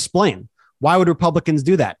 Explain. Why would Republicans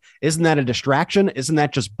do that? Isn't that a distraction? Isn't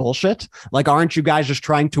that just bullshit? Like, aren't you guys just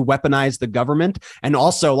trying to weaponize the government? And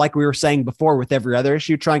also, like we were saying before with every other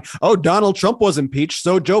issue, Donald Trump was impeached,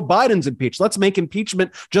 so Joe Biden's impeached. Let's make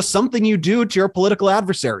impeachment just something you do to your political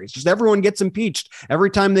adversaries. Just everyone gets impeached every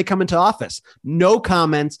time they come into office. No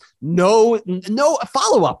comments, no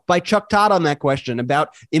follow-up by Chuck Todd on that question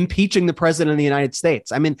about impeaching the president of the United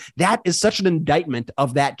States. I mean, that is such an indictment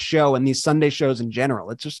of that show and these Sunday shows in general.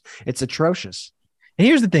 It's atrocious. And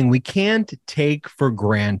here's the thing, we can't take for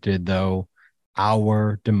granted, though,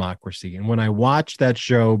 our democracy. And when I watch that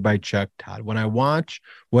show by Chuck Todd, when I watch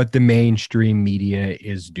what the mainstream media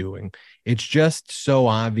is doing, it's just so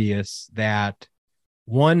obvious that,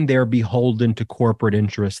 one, they're beholden to corporate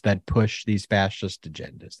interests that push these fascist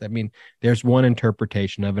agendas. I mean, there's one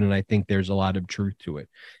interpretation of it, and I think there's a lot of truth to it.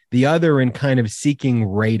 The other, in kind of seeking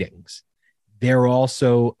ratings, they're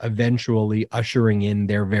also eventually ushering in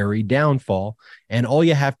their very downfall. And all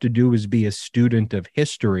you have to do is be a student of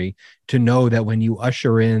history to know that when you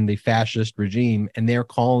usher in the fascist regime and they're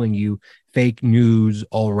calling you fake news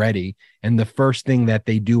already, and the first thing that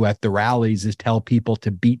they do at the rallies is tell people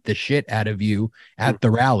to beat the shit out of you at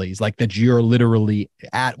the rallies, like that you're literally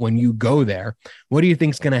at when you go there. What do you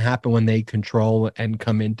think is going to happen when they control and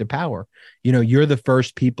come into power? You know, you're the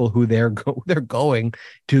first people who they're going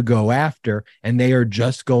to go after, and they are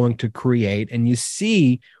just going to create, and you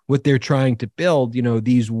see what they're trying to build, you know,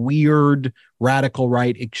 these weird radical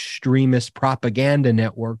right extremist propaganda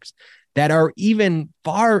networks that are even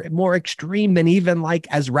far more extreme than even like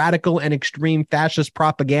as radical and extreme fascist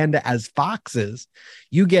propaganda as Fox is.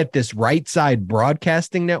 You get this right side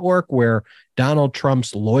broadcasting network where Donald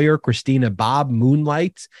Trump's lawyer, Christina Bobb,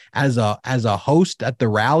 moonlights as a host at the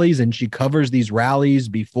rallies, and she covers these rallies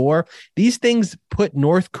before. These things put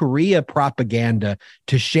North Korea propaganda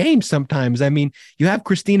to shame sometimes. I mean, you have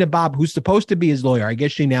Christina Bobb, who's supposed to be his lawyer. I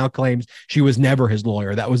guess she now claims she was never his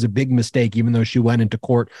lawyer. That was a big mistake, even though she went into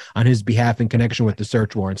court on his behalf in connection with the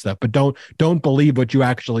search warrant stuff. But don't believe what you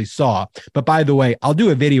actually saw. But by the way, I'll do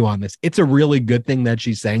a video on this. It's a really good thing that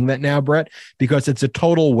she's saying that now, Brett, because it's a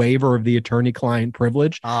total waiver of the attorney-client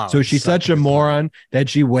privilege. So she's such a moron that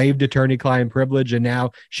she waived attorney-client privilege, and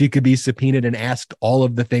now she could be subpoenaed and asked all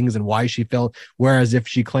of the things and why she felt. Whereas if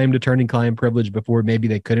she claimed attorney-client privilege before, maybe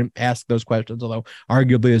they couldn't ask those questions, although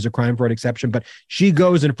arguably there's a crime fraud exception. But she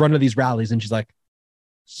goes in front of these rallies and she's like,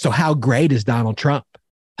 so how great is Donald Trump?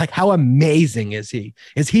 Like, how amazing is he?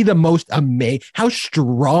 Is he the most amazing? How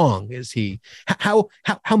strong is he? How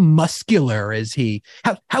muscular is he?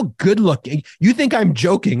 How good looking? You think I'm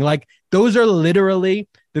joking? Like, those are literally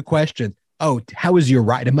the questions. Oh, how is your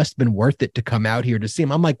ride? It must have been worth it to come out here to see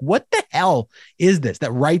him. I'm like, what the hell is this?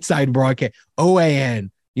 That right side broadcast, OAN,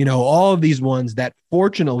 all of these ones that,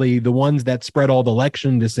 fortunately, the ones that spread all the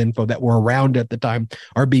election disinfo that were around at the time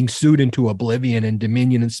are being sued into oblivion, and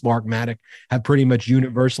Dominion and Smartmatic have pretty much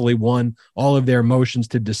universally won all of their motions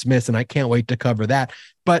to dismiss. And I can't wait to cover that.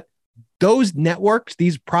 But those networks,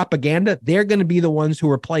 these propaganda, they're going to be the ones who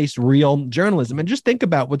replace real journalism. And just think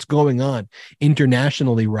about what's going on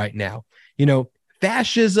internationally right now.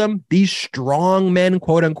 Fascism, these strong men,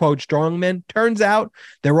 quote unquote, strong men, turns out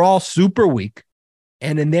they're all super weak.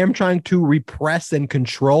 And in them trying to repress and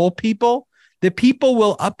control people, the people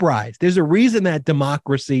will uprise. There's a reason that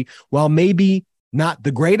democracy, while maybe not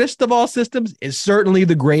the greatest of all systems, is certainly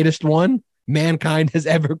the greatest one mankind has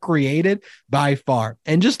ever created by far.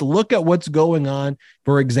 And just look at what's going on,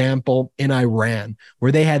 for example, in Iran,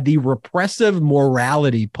 where they had the repressive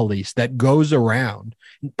morality police that goes around.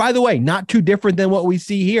 By the way, not too different than what we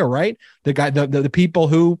see here, right? The people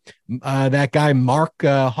who, that guy, Mark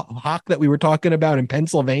Hawk that we were talking about in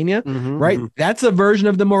Pennsylvania, right? That's a version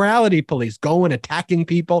of the morality police going, attacking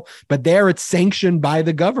people, but there it's sanctioned by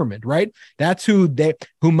the government, right? That's who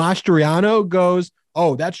Mastriano goes,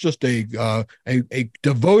 oh, that's just a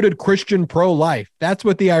devoted Christian pro-life. That's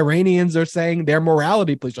what the Iranians are saying their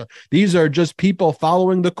morality police are. These are just people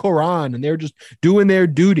following the Quran and they're just doing their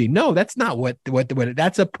duty. No, that's not what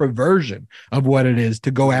that's a perversion of what it is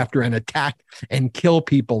to go after and attack and kill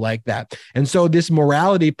people like that. And so this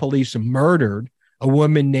morality police murdered a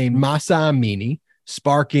woman named Mahsa Amini,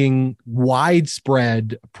 sparking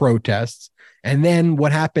widespread protests. And then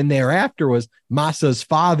what happened thereafter was Mahsa's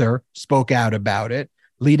father spoke out about it,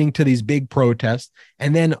 leading to these big protests.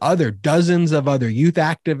 And then dozens of other youth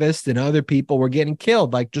activists and other people were getting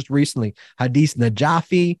killed. Like just recently, Hadith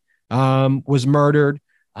Najafi was murdered.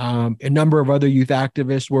 A number of other youth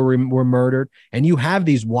activists were murdered. And you have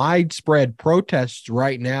these widespread protests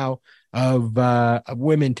right now of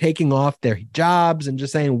women taking off their hijabs and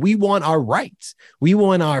just saying, we want our rights. We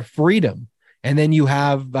want our freedom. And then you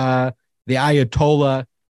have the Ayatollah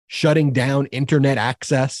shutting down internet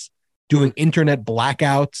access, doing internet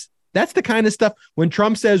blackouts. That's the kind of stuff when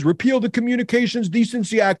Trump says repeal the Communications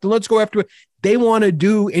Decency Act and let's go after it. They want to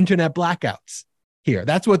do internet blackouts here.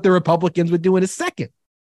 That's what the Republicans would do in a second.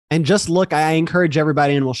 And just look, I encourage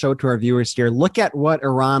everybody, and we'll show it to our viewers here. Look at what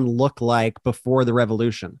Iran looked like before the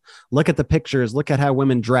revolution. Look at the pictures. Look at how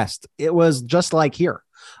women dressed. It was just like here.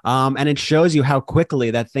 And it shows you how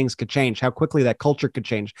quickly that things could change, how quickly that culture could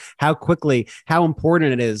change, how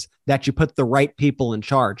important it is that you put the right people in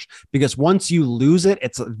charge. Because once you lose it,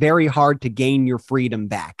 it's very hard to gain your freedom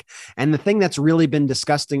back. And the thing that's really been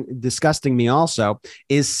disgusting me also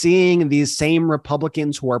is seeing these same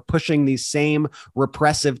Republicans who are pushing these same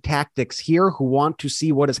repressive tactics here, who want to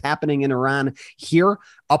see what is happening in Iran here,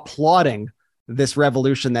 applauding this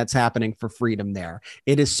revolution that's happening for freedom there.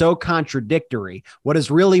 It is so contradictory. What is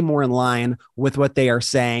really more in line with what they are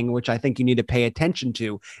saying, which I think you need to pay attention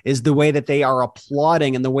to, is the way that they are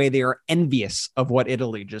applauding and the way they are envious of what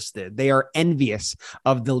Italy just did. They are envious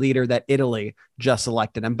of the leader that Italy just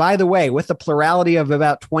elected. And by the way, with a plurality of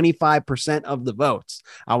about 25% of the votes,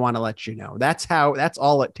 I want to let you know, that's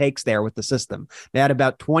all it takes there with the system. They had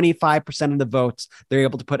about 25% of the votes. They're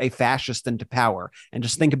able to put a fascist into power. And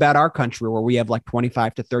just think about our country where we have like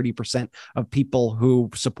 25 to 30% of people who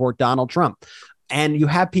support Donald Trump. And you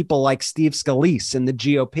have people like Steve Scalise in the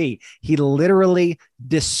GOP. He literally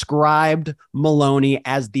described Maloney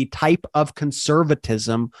as the type of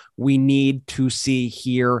conservatism we need to see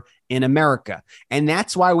here in America. And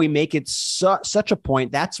that's why we make it such a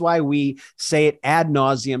point. That's why we say it ad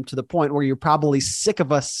nauseum, to the point where you're probably sick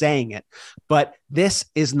of us saying it. But this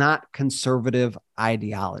is not conservative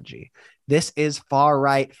ideology. This is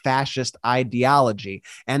far-right fascist ideology.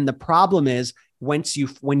 And the problem is, when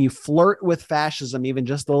you flirt with fascism even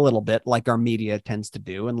just a little bit, like our media tends to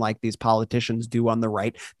do, and like these politicians do on the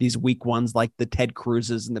right, these weak ones like the Ted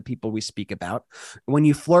Cruzes and the people we speak about, when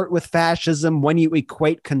you flirt with fascism, when you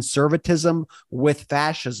equate conservatism with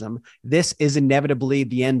fascism, this is inevitably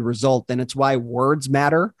the end result. And it's why words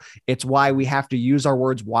matter. It's why we have to use our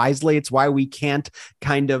words wisely. It's why we can't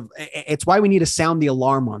it's why we need to sound the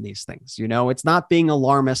alarm on these things. It's not being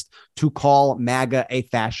alarmist to call MAGA a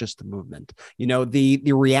fascist movement.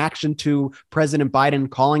 The reaction to President Biden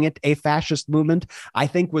calling it a fascist movement, I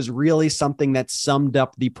think, was really something that summed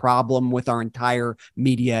up the problem with our entire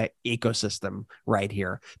media ecosystem right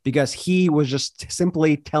here, because he was just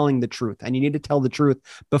simply telling the truth. And you need to tell the truth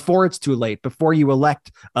before it's too late, before you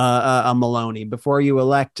elect a Maloney, before you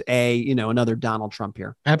elect another Donald Trump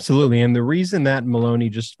here. Absolutely. And the reason that Maloney,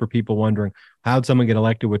 just for people wondering, how'd someone get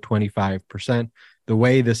elected with 25%? The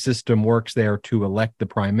way the system works there to elect the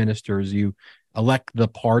prime minister is you elect the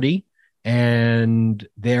party, and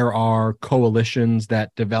there are coalitions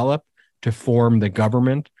that develop to form the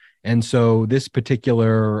government. And so this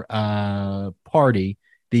particular party,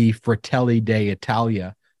 the Fratelli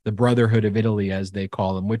d'Italia, the Brotherhood of Italy, as they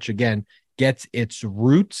call them, which again gets its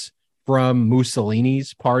roots from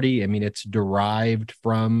Mussolini's party. I mean, it's derived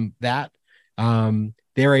from that.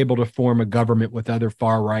 They're able to form a government with other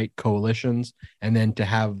far-right coalitions, and then to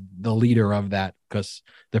have the leader of that, because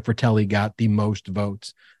the Fratelli got the most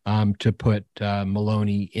votes, to put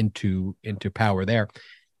Maloney into power there.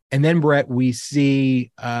 And then, Brett, we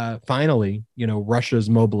see finally, Russia's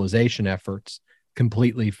mobilization efforts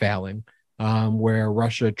completely failing, where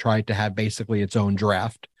Russia tried to have basically its own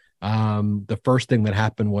draft. The first thing that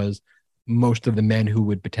happened was most of the men who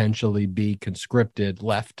would potentially be conscripted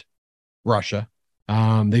left Russia.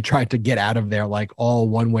 They tried to get out of there, like all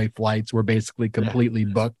one-way flights were basically completely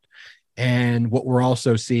booked. And what we're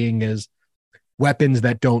also seeing is weapons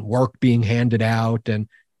that don't work being handed out. And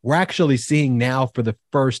we're actually seeing now for the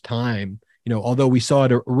first time, although we saw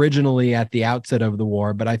it originally at the outset of the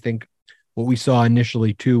war, but I think what we saw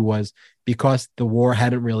initially too was, because the war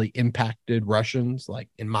hadn't really impacted Russians like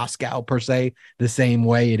in Moscow per se, the same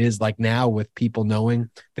way it is like now with people knowing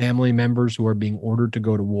family members who are being ordered to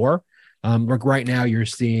go to war. Like right now, you're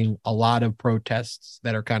seeing a lot of protests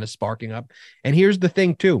that are kind of sparking up. And here's the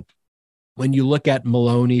thing, too. When you look at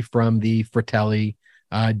Maloney from the Fratelli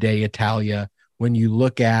d'Italia, when you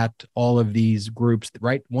look at all of these groups,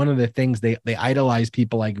 right, one of the things they idolize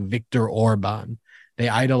people like Viktor Orban. They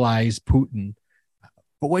idolize Putin.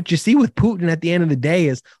 But what you see with Putin at the end of the day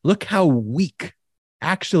is, look how weak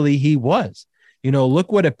actually he was.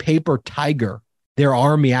 Look what a paper tiger their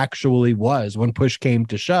army actually was when push came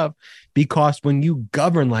to shove. Because when you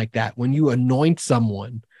govern like that, when you anoint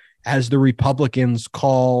someone, as the Republicans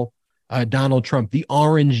call Donald Trump, the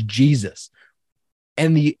orange Jesus,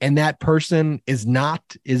 and that person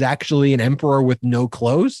is actually an emperor with no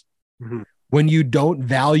clothes, when you don't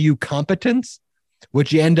value competence,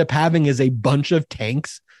 what you end up having is a bunch of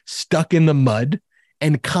tanks stuck in the mud,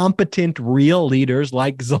 and competent real leaders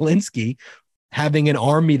like Zelensky having an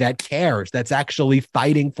army that cares, that's actually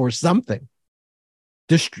fighting for something.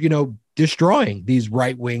 Destroying these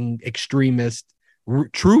right-wing extremists,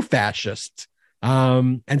 true fascists,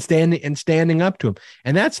 and standing up to them.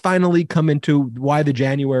 And that's finally come into why the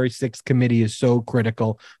January 6th committee is so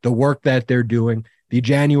critical, the work that they're doing. The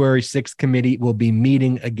January 6th committee will be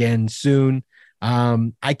meeting again soon.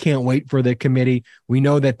 I can't wait for the committee. We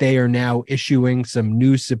know that they are now issuing some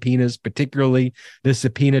new subpoenas, particularly the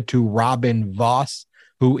subpoena to Robin Vos,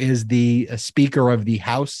 who is the Speaker of the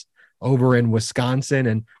House over in Wisconsin.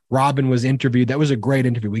 And Robin was interviewed. That was a great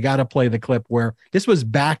interview. We got to play the clip where this was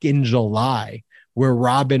back in July, where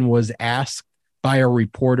Robin was asked by a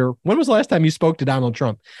reporter, when was the last time you spoke to Donald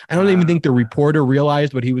Trump? I don't even think the reporter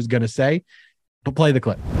realized what he was going to say, but play the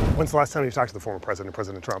clip. When's the last time you talked to the former president,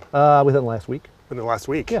 President Trump? Within the last week. Within the last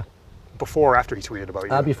week? Yeah. Before or after he tweeted about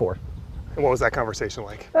you? Before. And what was that conversation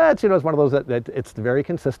like? It's one of those that it's very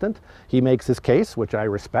consistent. He makes his case, which I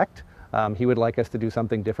respect. He would like us to do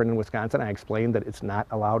something different in Wisconsin. I explained that it's not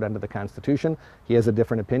allowed under the Constitution. He has a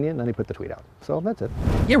different opinion, then he put the tweet out. So that's it.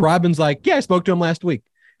 Yeah, Robin's like, yeah, I spoke to him last week.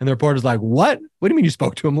 And the reporter's like, what? What do you mean you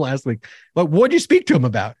spoke to him last week? But what did you speak to him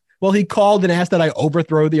about? Well, he called and asked that I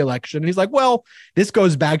overthrow the election. And he's like, well, this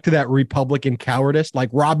goes back to that Republican cowardice. Like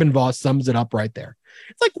Robin Voss sums it up right there.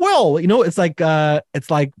 It's like, well, it's like,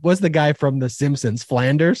 what's the guy from The Simpsons,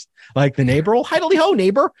 Flanders, like the neighbor? Oh, hi-dally ho,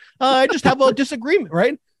 neighbor. I just have a disagreement,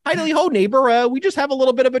 right? Hi-dally ho, neighbor. We just have a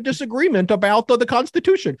little bit of a disagreement about the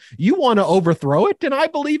Constitution. You want to overthrow it, and I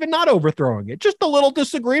believe in not overthrowing it. Just a little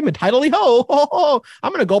disagreement. Hi-dally ho, ho, ho.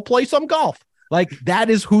 I'm going to go play some golf. Like, that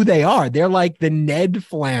is who they are. They're like the Ned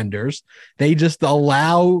Flanders. They just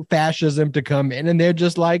allow fascism to come in, and they're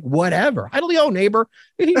just like, whatever. Hi-dally ho, neighbor.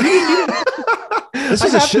 This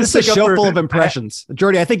is a show full of impressions.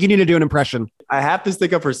 Jordy, I think you need to do an impression. I have to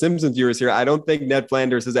stick up for Simpsons viewers here. I don't think Ned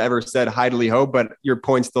Flanders has ever said "Hi-dally ho," but your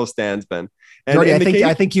point still stands, Ben. And Jordy,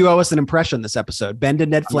 I think you owe us an impression this episode. Ben did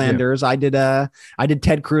Ned Flanders. I did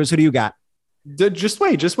Ted Cruz. Who do you got? Just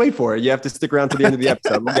wait for it. You have to stick around to the end of the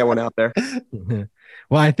episode. We'll get one out there.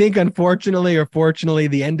 Well, I think unfortunately or fortunately,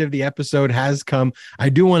 the end of the episode has come. I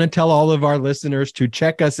do want to tell all of our listeners to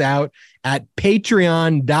check us out at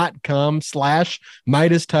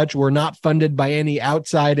patreon.com/MidasTouch. We're not funded by any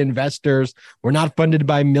outside investors. We're not funded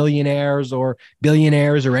by millionaires or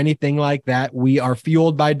billionaires or anything like that. We are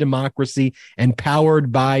fueled by democracy and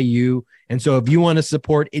powered by you. And so if you want to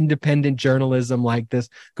support independent journalism like this,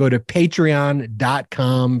 go to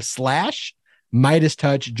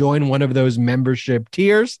patreon.com/MidasTouch, join one of those membership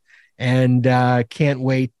tiers, and can't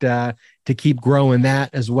wait to keep growing that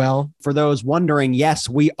as well. For those wondering, yes,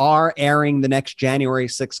 we are airing the next January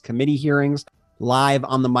 6th committee hearings live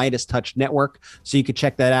on the Midas Touch Network. So you can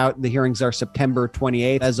check that out. The hearings are September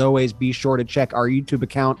 28th. As always, be sure to check our YouTube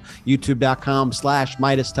account,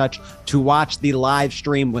 youtube.com/MidasTouch, to watch the live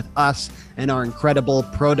stream with us and our incredible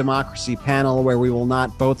pro-democracy panel, where we will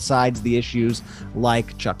not both sides the issues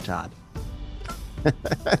like Chuck Todd.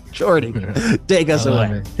 Jordy, take us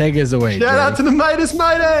away. Take us away. Shout out to the Midas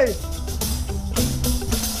Mighty.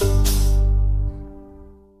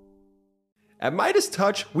 At Midas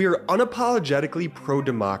Touch, we are unapologetically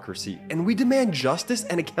pro-democracy, and we demand justice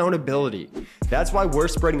and accountability. That's why we're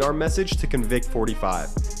spreading our message to Convict 45.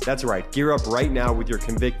 That's right, gear up right now with your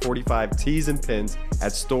Convict 45 tees and pins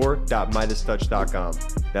at store.midastouch.com.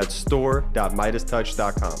 That's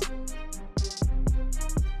store.midastouch.com.